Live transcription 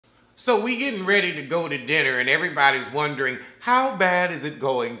So we getting ready to go to dinner and everybody's wondering, how bad is it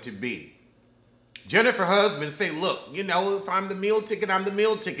going to be? Jennifer's husband say, look, you know, if I'm the meal ticket, I'm the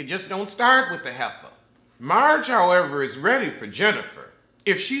meal ticket. Just don't start with the heifer. Marge, however, is ready for Jennifer.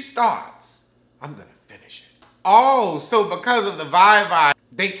 If she starts, I'm gonna finish it. Oh, so because of the vibe,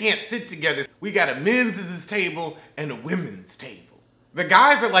 they can't sit together. We got a men's table and a women's table. The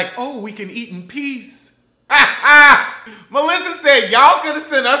guys are like, oh, we can eat in peace. Melissa said, y'all could have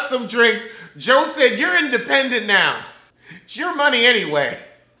sent us some drinks. Joe said, you're independent now. It's your money anyway.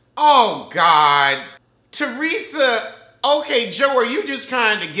 Oh, God. Teresa, okay, Joe, are you just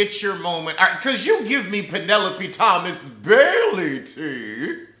trying to get your moment? Because you give me Penelope Thomas Bailey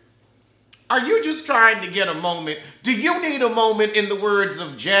tea. Are you just trying to get a moment? Do you need a moment, in the words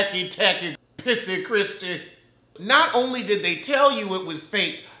of Jackie Tacky Pissy Christie? Not only did they tell you it was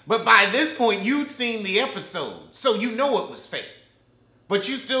fake, but by this point you'd seen the episode, so you know it was fake. But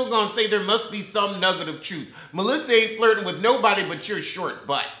you still gonna say there must be some nugget of truth. Melissa ain't flirting with nobody but your short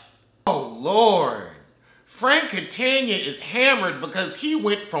butt. Oh, Lord. Frank Catania is hammered because he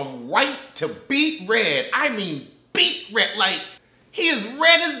went from white to beet red. I mean beet red, like he is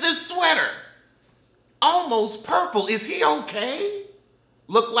red as this sweater. Almost purple. Is he okay?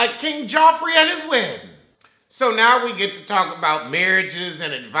 Look like King Joffrey at his wedding. So now we get to talk about marriages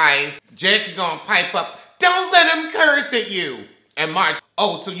and advice. Jackie gonna pipe up, don't let him curse at you. And Marge,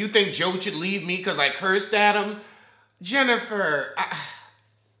 oh, so you think Joe should leave me because I cursed at him? Jennifer,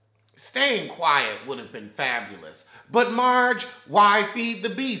 staying quiet would have been fabulous. But Marge, why feed the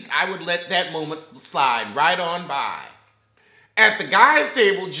beast? I would let that moment slide right on by. At the guys'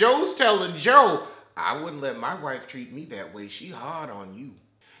 table, Joe's telling Joe, I wouldn't let my wife treat me that way. She hard on you.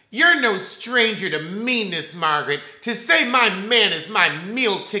 You're no stranger to meanness, Margaret. To say my man is my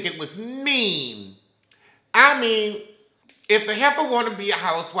meal ticket was mean. I mean, if the heifer want to be a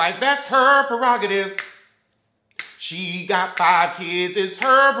housewife, that's her prerogative. She got 5 kids, it's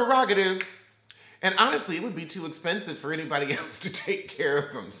her prerogative. And honestly, it would be too expensive for anybody else to take care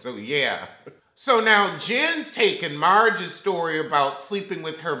of them, so yeah. So now Jen's taken Marge's story about sleeping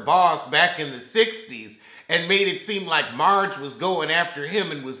with her boss back in the 60s and made it seem like Marge was going after him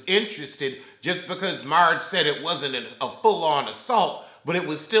and was interested just because Marge said it wasn't a full-on assault, but it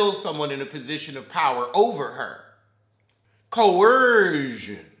was still someone in a position of power over her.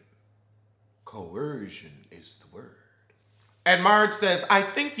 Coercion. Coercion is the word. And Marge says, I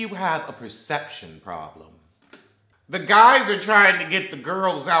think you have a perception problem. The guys are trying to get the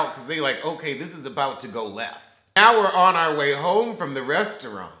girls out because they're like, okay, this is about to go left. Now we're on our way home from the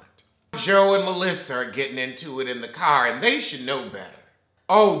restaurant. Joe and Melissa are getting into it in the car and they should know better.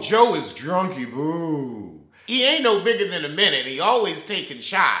 Oh, Joe is drunky, boo. He ain't no bigger than a minute. He always taking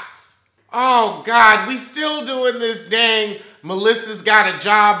shots. Oh God, we still doing this dang Melissa's got a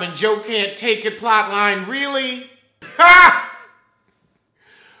job and Joe can't take it plotline, really? Ha!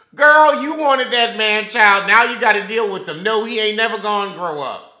 Girl, you wanted that man-child, now you gotta deal with him. No, he ain't never gonna grow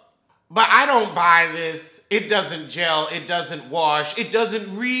up. But I don't buy this. It doesn't gel, it doesn't wash, it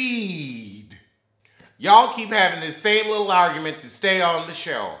doesn't read. Y'all keep having this same little argument to stay on the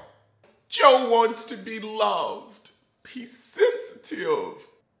show. Joe wants to be loved. Be sensitive.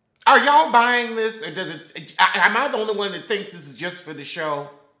 Are y'all buying this, or does it, am I the only one that thinks this is just for the show?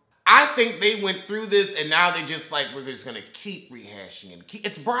 I think they went through this and now they're just like, we're just gonna keep rehashing and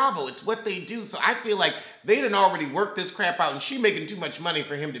it's Bravo, it's what they do. So I feel like they didn't already work this crap out and she making too much money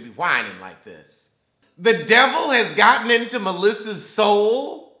for him to be whining like this. The devil has gotten into Melissa's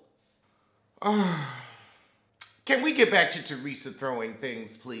soul. Can we get back to Teresa throwing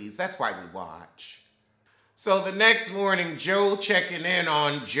things, please? That's why we watch. So the next morning, Joe checking in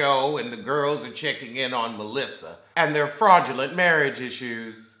on Joe and the girls are checking in on Melissa and their fraudulent marriage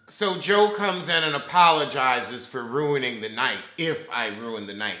issues. So Joe comes in and apologizes for ruining the night, if I ruined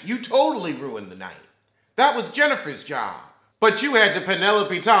the night. You totally ruined the night. That was Jennifer's job. But you had to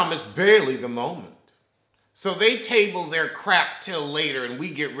Penelope Thomas Bailey the moment. So they table their crap till later and we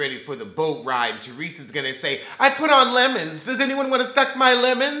get ready for the boat ride. Teresa's gonna say, I put on lemons. Does anyone want to suck my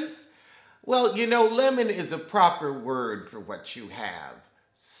lemons? Well, you know, lemon is a proper word for what you have.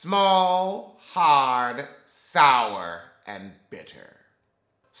 Small, hard, sour, and bitter.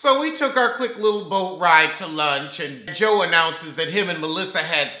 So we took our quick little boat ride to lunch and Joe announces that him and Melissa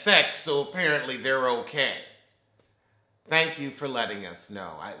had sex, so apparently they're okay. Thank you for letting us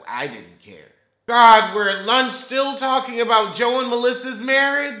know. I didn't care. God, we're at lunch still talking about Joe and Melissa's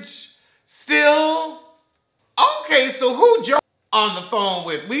marriage? Still? Okay, so who Joe on the phone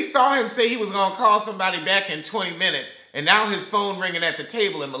with? We saw him say he was gonna call somebody back in 20 minutes and now his phone ringing at the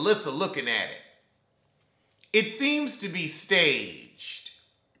table and Melissa looking at it. It seems to be staged.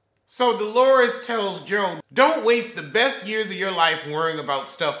 So Dolores tells Joe, don't waste the best years of your life worrying about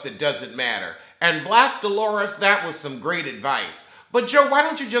stuff that doesn't matter. And Black Dolores, that was some great advice. But Joe, why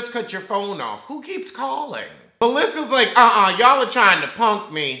don't you just cut your phone off? Who keeps calling? Melissa's like, y'all are trying to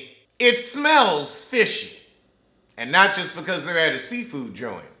punk me. It smells fishy. And not just because they're at a seafood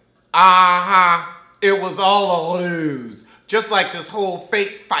joint. It was all a ruse. Just like this whole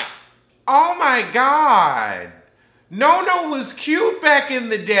fake fight. Oh my God. Nono was cute back in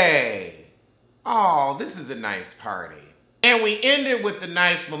the day. Oh, this is a nice party. And we ended with the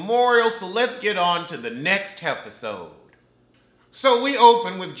nice memorial, so let's get on to the next episode. So we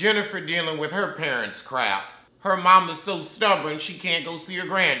open with Jennifer dealing with her parents' crap. Her mama's so stubborn she can't go see her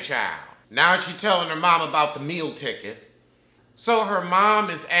grandchild. Now she's telling her mom about the meal ticket. So her mom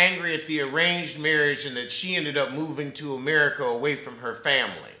is angry at the arranged marriage and that she ended up moving to America away from her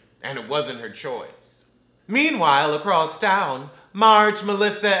family. And it wasn't her choice. Meanwhile, across town, Marge,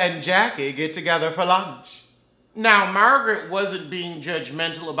 Melissa, and Jackie get together for lunch. Now, Margaret wasn't being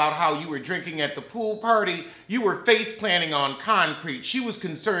judgmental about how you were drinking at the pool party. You were face planting on concrete. She was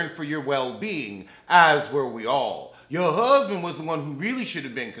concerned for your well-being, as were we all. Your husband was the one who really should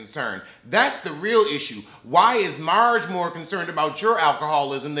have been concerned. That's the real issue. Why is Marge more concerned about your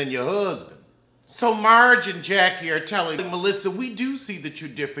alcoholism than your husband? So Marge and Jackie are telling Melissa, we do see that you're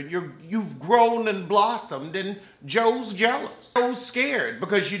different. You've grown and blossomed, and Joe's jealous. Joe's scared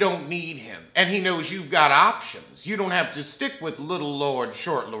because you don't need him, and he knows you've got options. You don't have to stick with little Lord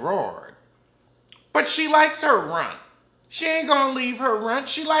Short Lord. But she likes her runt. She ain't gonna leave her runt.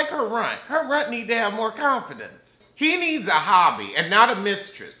 She like her runt. Her runt need to have more confidence. He needs a hobby, and not a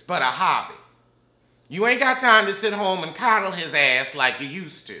mistress, but a hobby. You ain't got time to sit home and coddle his ass like you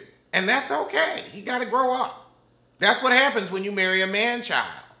used to. And that's okay. He gotta grow up. That's what happens when you marry a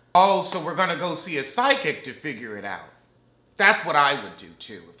man-child. Oh, so we're gonna go see a psychic to figure it out. That's what I would do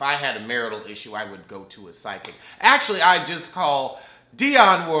too. If I had a marital issue, I would go to a psychic. Actually, I'd just call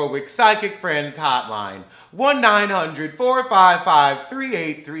Dionne Warwick Psychic Friends Hotline,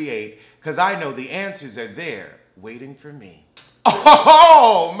 1-900-455-3838, because I know the answers are there waiting for me.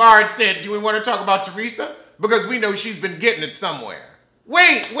 Oh, Marge said, do we want to talk about Teresa? Because we know she's been getting it somewhere.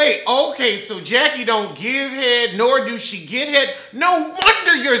 Wait, okay, so Jackie don't give head, nor do she get head. No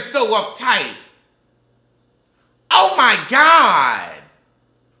wonder you're so uptight. Oh my God.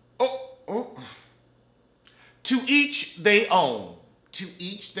 Oh. To each they own. To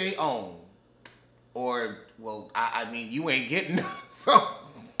each they own. Or, well, I mean, you ain't getting none, so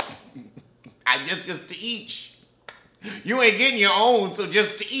I guess just to each. You ain't getting your own, so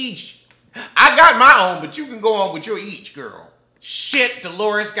just to each. I got my own, but you can go on with your each, girl. Shit,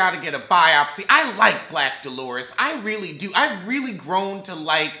 Dolores got to get a biopsy. I like Black Dolores. I really do. I've really grown to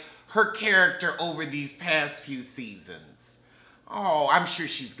like her character over these past few seasons. Oh, I'm sure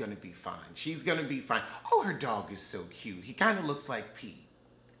she's going to be fine. She's going to be fine. Oh, her dog is so cute. He kind of looks like Pete.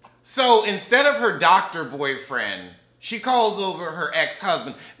 So instead of her doctor boyfriend, she calls over her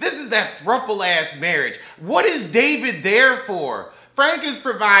ex-husband. This is that thruple-ass marriage. What is David there for? Frank is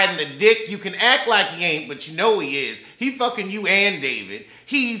providing the dick. You can act like he ain't, but you know he is. He fucking you and David.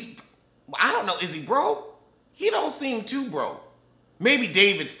 I don't know, is he broke? He don't seem too broke. Maybe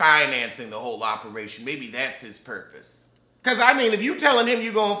David's financing the whole operation. Maybe that's his purpose. Because, I mean, if you telling him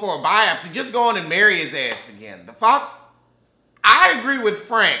you're going for a biopsy, just go on and marry his ass again. The fuck? I agree with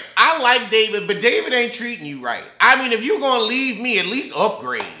Frank. I like David, but David ain't treating you right. I mean, if you're going to leave me, at least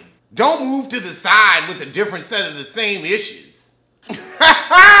upgrade. Don't move to the side with a different set of the same issues.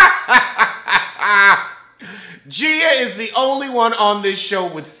 Gia is the only one on this show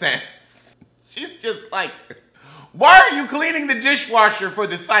with sense. She's just like, why are you cleaning the dishwasher for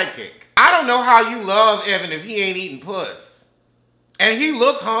the psychic? I don't know how you love Evan if he ain't eating puss. And he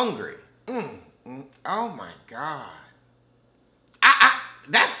look hungry. Oh my God.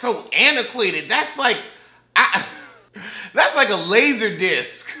 That's so antiquated. That's like, that's like a laser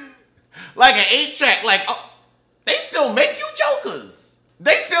disc. Like an 8-track, like, oh, they still make you jokers.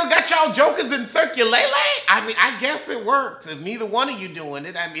 They still got y'all jokers in circulate. I mean, I guess it works. If neither one of you doing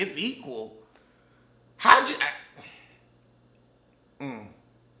it, I mean, it's equal. How'd you...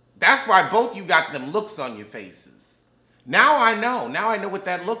 That's why both you got them looks on your faces. Now I know. Now I know what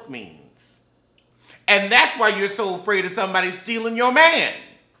that look means. And that's why you're so afraid of somebody stealing your man.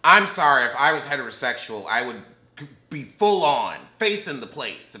 I'm sorry, if I was heterosexual, I would be full on, facing the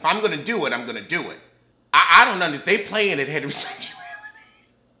place. If I'm going to do it, I'm going to do it. I don't understand. They playing at heterosexuality.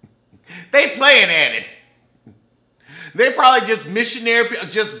 They playing at it. They probably just missionary,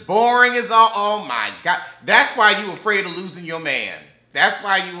 just boring as all. Oh my God. That's why you afraid of losing your man. That's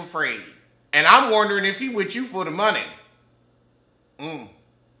why you afraid. And I'm wondering if he with you for the money.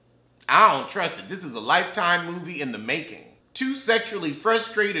 I don't trust it. This is a Lifetime movie in the making. Two sexually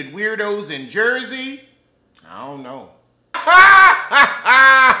frustrated weirdos in Jersey? I don't know.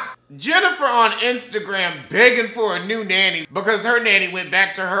 Jennifer on Instagram begging for a new nanny because her nanny went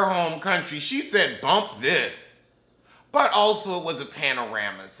back to her home country. She said, bump this. But also it was a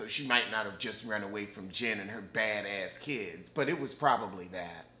panorama, so she might not have just run away from Jen and her badass kids, but it was probably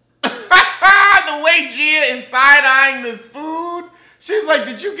that. The way Gia is side-eyeing this food, she's like,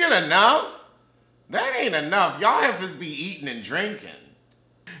 did you get enough? That ain't enough. Y'all have to be eating and drinking.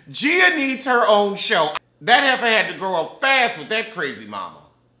 Gia needs her own show. That heifer had to grow up fast with that crazy mama.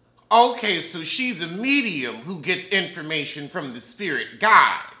 Okay, so she's a medium who gets information from the spirit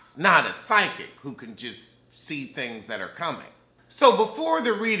guides, not a psychic who can just see things that are coming. So before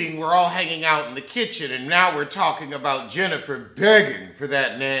the reading, we're all hanging out in the kitchen, and now we're talking about Jennifer begging for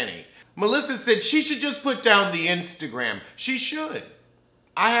that nanny. Melissa said she should just put down the Instagram. She should.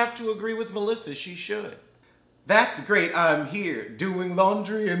 I have to agree with Melissa, she should. That's great, I'm here, doing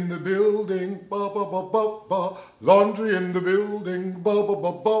laundry in the building, ba ba ba ba ba. Laundry in the building, ba ba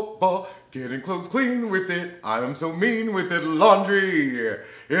ba ba ba. Getting clothes clean with it, I'm so mean with it. Laundry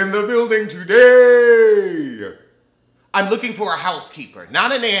in the building today. I'm looking for a housekeeper,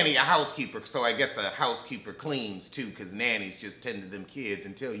 not a nanny, a housekeeper. So I guess a housekeeper cleans too, because nannies just tend to them kids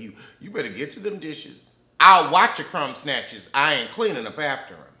and tell you, you better get to them dishes. I'll watch your crumb snatches, I ain't cleaning up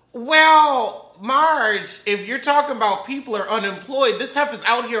after them. Well, Marge, if you're talking about people are unemployed, this heifer's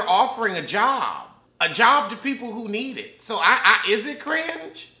out here offering a job to people who need it. So is it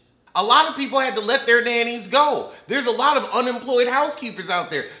cringe? A lot of people had to let their nannies go. There's a lot of unemployed housekeepers out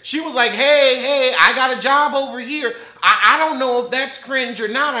there. She was like, hey, I got a job over here. I don't know if that's cringe or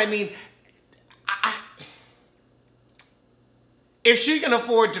not. I mean, if she can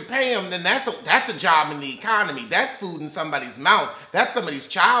afford to pay them, then that's a job in the economy. That's food in somebody's mouth. That's somebody's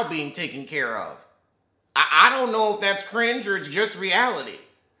child being taken care of. I don't know if that's cringe or it's just reality.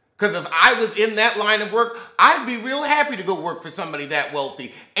 Because if I was in that line of work, I'd be real happy to go work for somebody that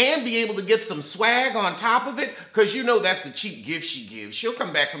wealthy and be able to get some swag on top of it, because you know that's the cheap gift she gives. She'll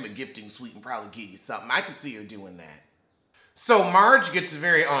come back from a gifting suite and probably give you something. I could see her doing that. So Marge gets a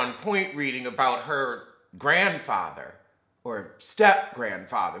very on-point reading about her grandfather, or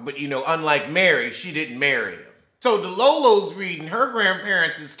step-grandfather. But you know, unlike Mary, she didn't marry him. So DeLolo's reading, her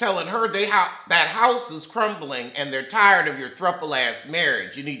grandparents is telling her that house is crumbling and they're tired of your thruple-ass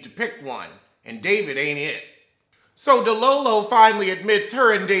marriage. You need to pick one, and David ain't it. So DeLolo finally admits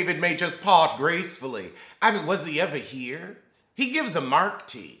her and David may just part gracefully. I mean, was he ever here? He gives a Mark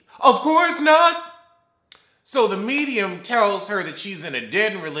T. Of course not. So the medium tells her that she's in a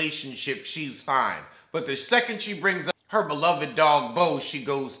dead relationship, she's fine. But the second she brings up her beloved dog, Bo, she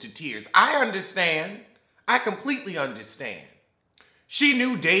goes to tears. I understand. I completely understand. She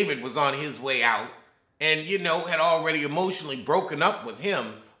knew David was on his way out and, you know, had already emotionally broken up with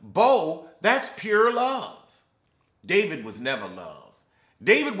him. Bo, that's pure love. David was never love.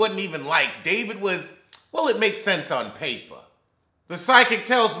 David wasn't even liked. David was, well, it makes sense on paper. The psychic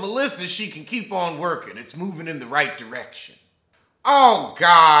tells Melissa she can keep on working. It's moving in the right direction. Oh,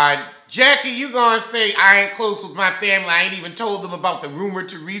 God. Jackie, you gonna say I ain't close with my family. I ain't even told them about the rumor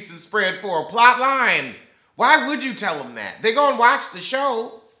Teresa spread for a plot line. Why would you tell them that? They're gonna watch the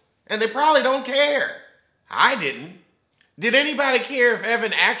show, and they probably don't care. I didn't. Did anybody care if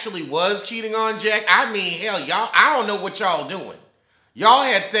Evan actually was cheating on Jack? I mean, hell, y'all, I don't know what y'all doing. Y'all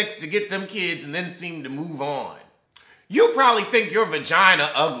had sex to get them kids and then seemed to move on. You probably think your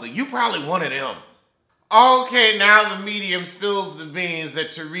vagina ugly. You probably one of them. Okay, now the medium spills the beans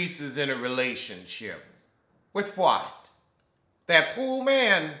that Teresa's in a relationship. With what? That pool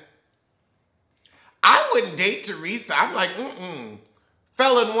man? I wouldn't date Teresa. I'm like,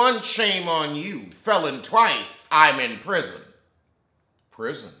 Felon 1, shame on you. Felon 2, I'm in prison.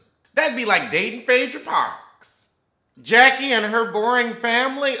 Prison? That'd be like dating Phaedra Parks. Jackie and her boring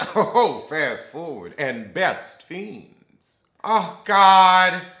family? Oh, fast forward. And best fiends. Oh,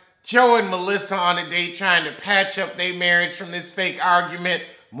 God. Joe and Melissa on a date trying to patch up their marriage from this fake argument.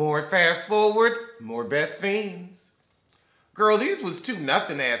 More fast forward, more best fiends. Girl, these was 2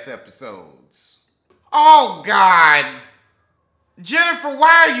 nothing-ass episodes. Oh, God. Jennifer,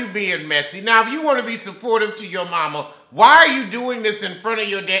 why are you being messy? Now, if you want to be supportive to your mama, why are you doing this in front of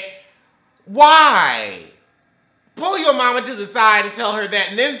your dad? Why? Pull your mama to the side and tell her that,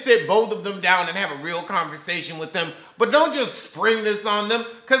 and then sit both of them down and have a real conversation with them. But don't just spring this on them,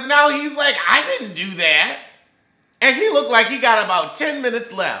 because now he's like, I didn't do that. And he looked like he got about 10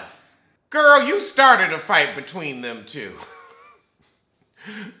 minutes left. Girl, you started a fight between them two.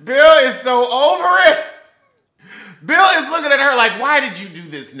 Bill is so over it. Bill is looking at her like, why did you do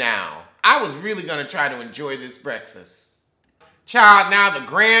this now? I was really gonna try to enjoy this breakfast. Child, now the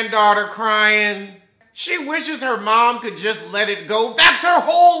granddaughter crying. She wishes her mom could just let it go. That's her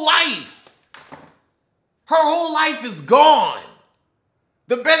whole life. Her whole life is gone.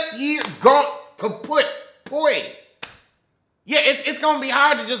 The best year gone, kaput, poi. Yeah, it's gonna be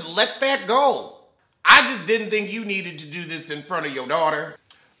hard to just let that go. I just didn't think you needed to do this in front of your daughter.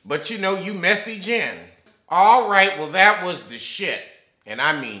 But you know, you message in. All right, well, that was the shit. And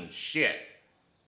I mean shit.